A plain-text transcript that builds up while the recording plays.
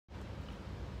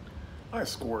I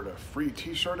scored a free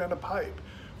t-shirt and a pipe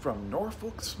from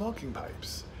Norfolk Smoking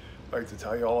Pipes. I'd like to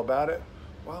tell you all about it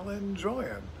while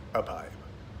enjoying a pipe.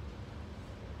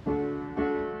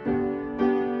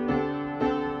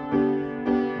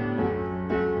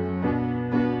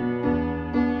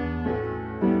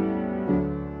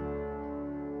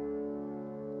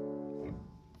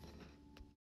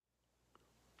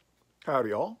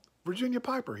 Howdy all, Virginia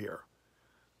Piper here.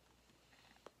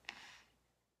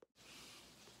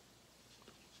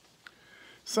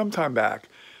 Sometime back,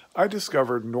 I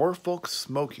discovered Norfolk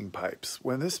Smoking Pipes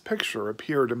when this picture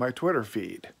appeared in my Twitter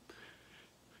feed.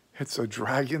 It's a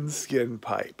dragon skin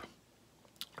pipe.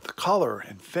 The color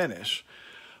and finish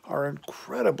are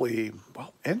incredibly,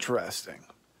 interesting.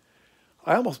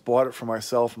 I almost bought it for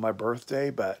myself on my birthday,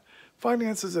 but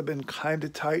finances have been kind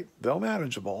of tight, though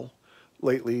manageable,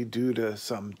 lately due to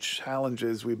some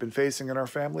challenges we've been facing in our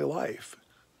family life.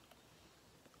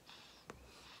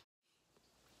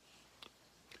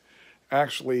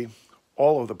 Actually,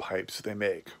 all of the pipes they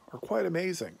make are quite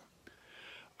amazing.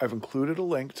 I've included a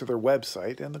link to their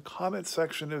website in the comments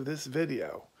section of this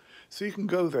video, so you can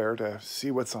go there to see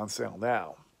what's on sale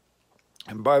now.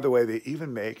 And by the way, they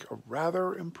even make a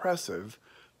rather impressive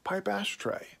pipe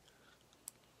ashtray.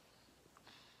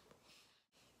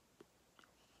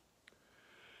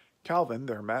 Calvin,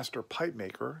 their master pipe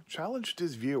maker, challenged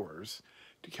his viewers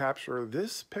to capture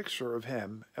this picture of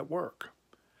him at work.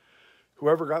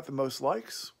 Whoever got the most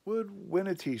likes would win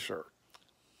a t-shirt.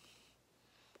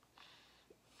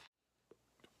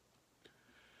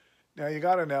 Now you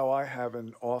gotta know I have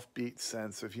an offbeat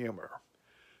sense of humor,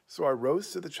 so I rose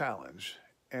to the challenge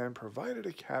and provided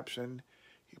a caption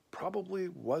he probably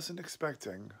wasn't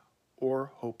expecting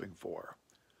or hoping for.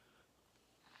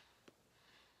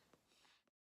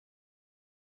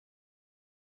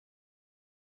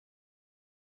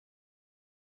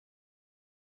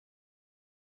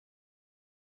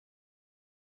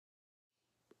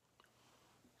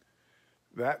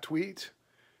 That tweet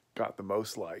got the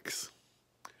most likes,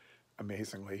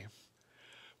 amazingly.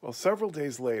 Well, several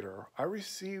days later, I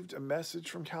received a message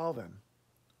from Calvin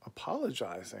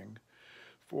apologizing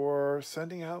for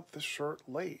sending out the shirt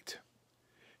late.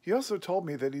 He also told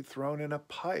me that he'd thrown in a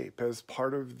pipe as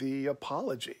part of the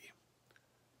apology.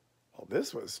 Well,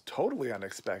 this was totally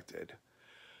unexpected.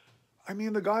 I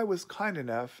mean, the guy was kind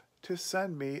enough to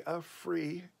send me a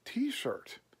free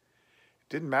t-shirt.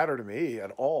 It didn't matter to me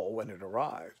at all when it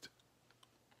arrived.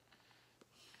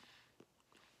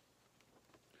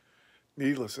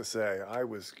 Needless to say, I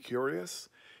was curious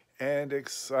and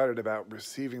excited about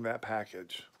receiving that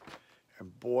package.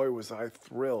 And boy, was I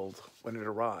thrilled when it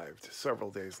arrived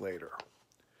several days later.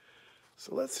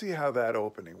 So let's see how that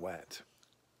opening went.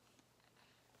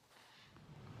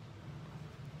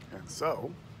 And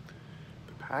so,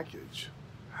 the package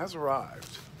has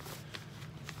arrived.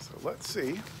 So let's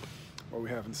see what we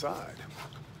have inside.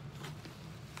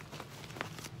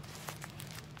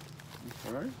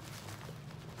 Okay.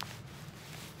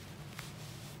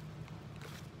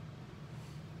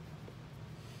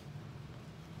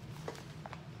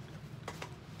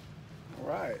 All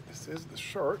right, this is the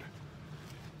shirt,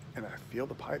 and I feel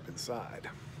the pipe inside.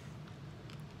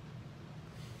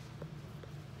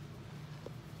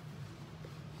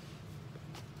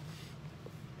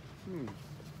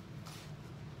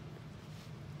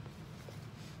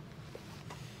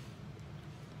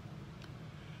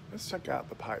 Let's check out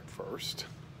the pipe first.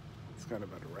 It's kind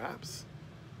of under wraps.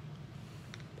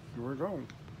 Here we go.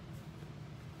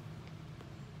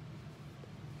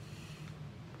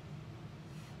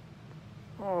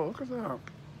 Oh, look at that.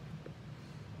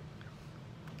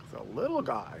 It's a little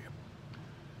guy.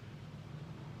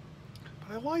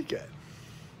 But I like it.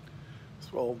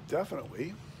 This will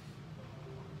definitely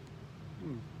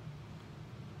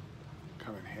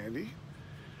come in handy.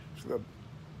 So the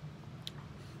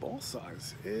ball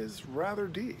size is rather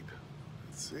deep.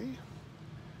 Let's see.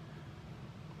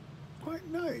 Quite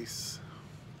nice.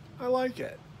 I like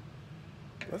it.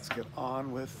 Let's get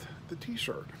on with the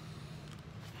t-shirt.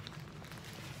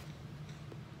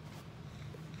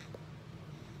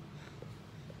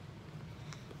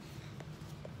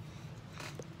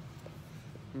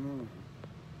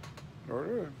 There it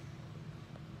is.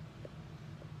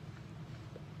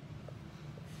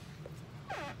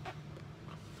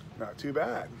 Not too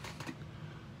bad.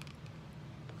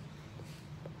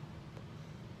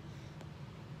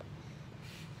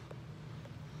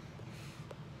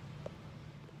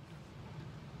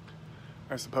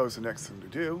 I suppose the next thing to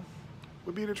do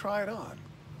would be to try it on.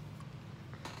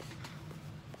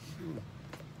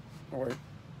 Oh wait,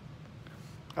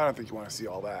 I don't think you want to see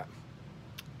all that.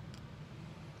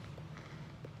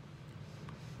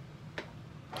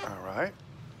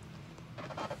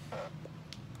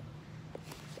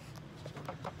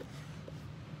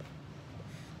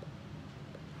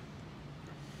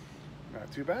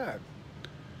 Not too bad.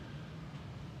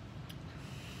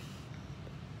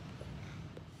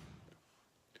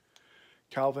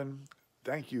 Calvin,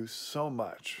 thank you so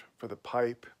much for the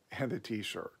pipe and the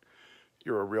t-shirt.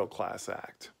 You're a real class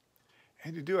act.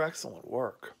 And you do excellent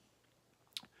work.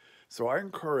 So I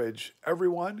encourage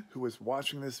everyone who is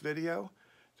watching this video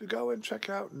to go and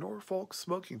check out Norfolk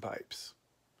Smoking Pipes.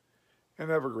 And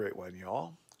have a great one,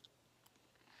 y'all.